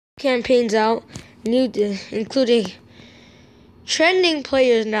campaigns out, including trending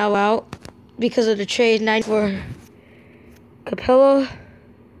players now out because of the trade 9 for Capella.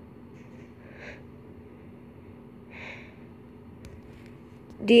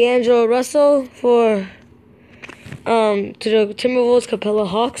 D'Angelo Russell to the Timberwolves, Capella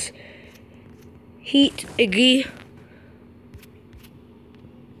Hawks. Heat, Iggy.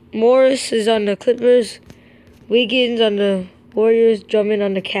 Morris is on the Clippers. Wiggins on the Warriors. Drummond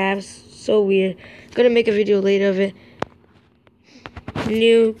on the Cavs. So weird. Gonna make a video later of it.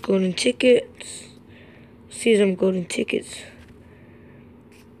 New golden tickets. See some golden tickets.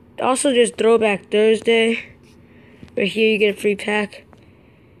 Also, there's Throwback Thursday. Right here, you get a free pack.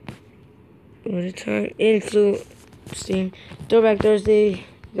 Influencing Throwback Thursday.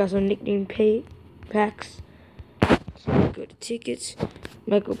 You got some nickname packs. So go to tickets.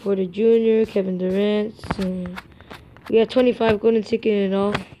 Michael Porter Jr., Kevin Durant. We got 25 golden tickets and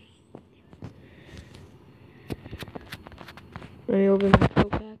all. Let me open my pro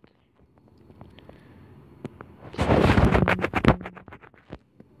pack.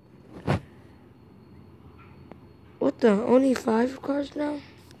 What the? Only 5 cards now?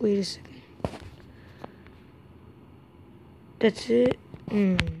 Wait a second. That's it?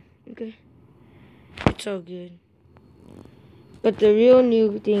 Okay. It's all good. But the real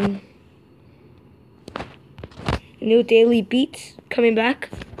new thing, new daily beats coming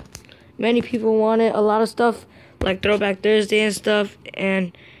back. Many people want it. A lot of stuff like Throwback Thursday and stuff.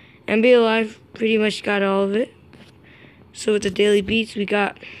 And NBA Live pretty much got all of it. So with the daily beats, we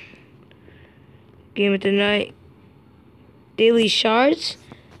got Game of the Night, daily shards,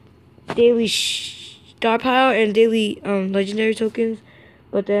 daily star power, and daily legendary tokens.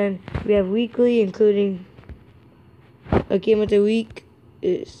 But then we have weekly, including a game of the week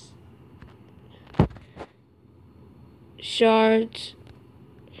is shards.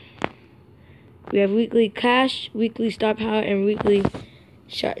 We have weekly cash, weekly star power, and weekly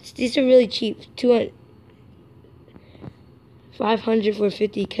shards. These are really cheap. 500 for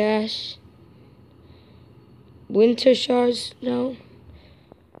 50 cash. Winter shards now.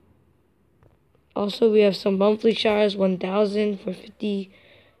 Also, we have some monthly shards, 1,000 for 50.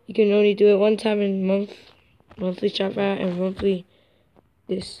 You can only do it one time in a month. Monthly shard power and monthly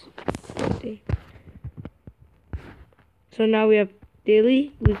this thing. So now we have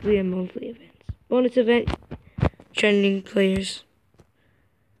daily, weekly, and monthly events. Bonus event, trending players.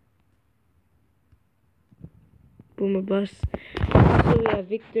 Boomer bust. So we have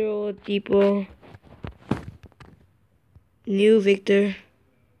Victor Oladipo. New Victor.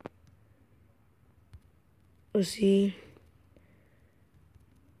 Let's see.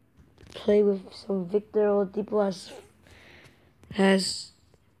 Play with some Victor Oladipo has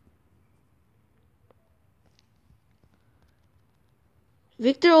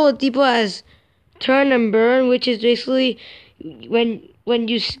Victor Oladipo has turn and burn, which is basically when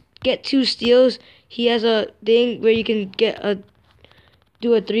you get 2 steals, he has a thing where you can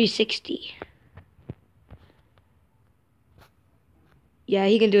do a 360. Yeah,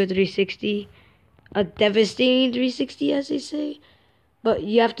 he can do a 360. A devastating 360, as they say. But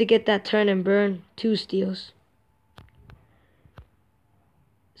you have to get that turn and burn, 2 steals.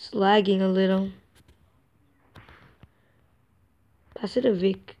 It's lagging a little. Pass it to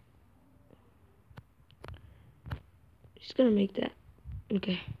Vic. Just gonna make that.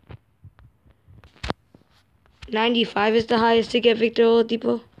 Okay. 95 is the highest to get Victor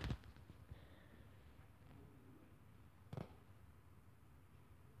Oladipo.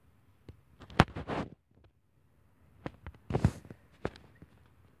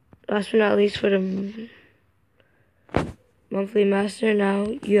 Last but not least, for the monthly master, now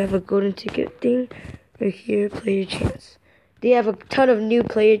you have a golden ticket thing right here. Player chance. They have a ton of new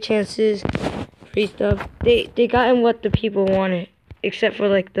player chances, free stuff. They got in what the people wanted, except for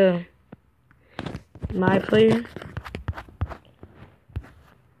like the my player.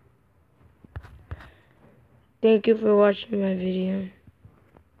 Thank you for watching my video.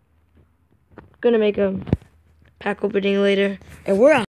 Gonna make a pack opening later, and we're out.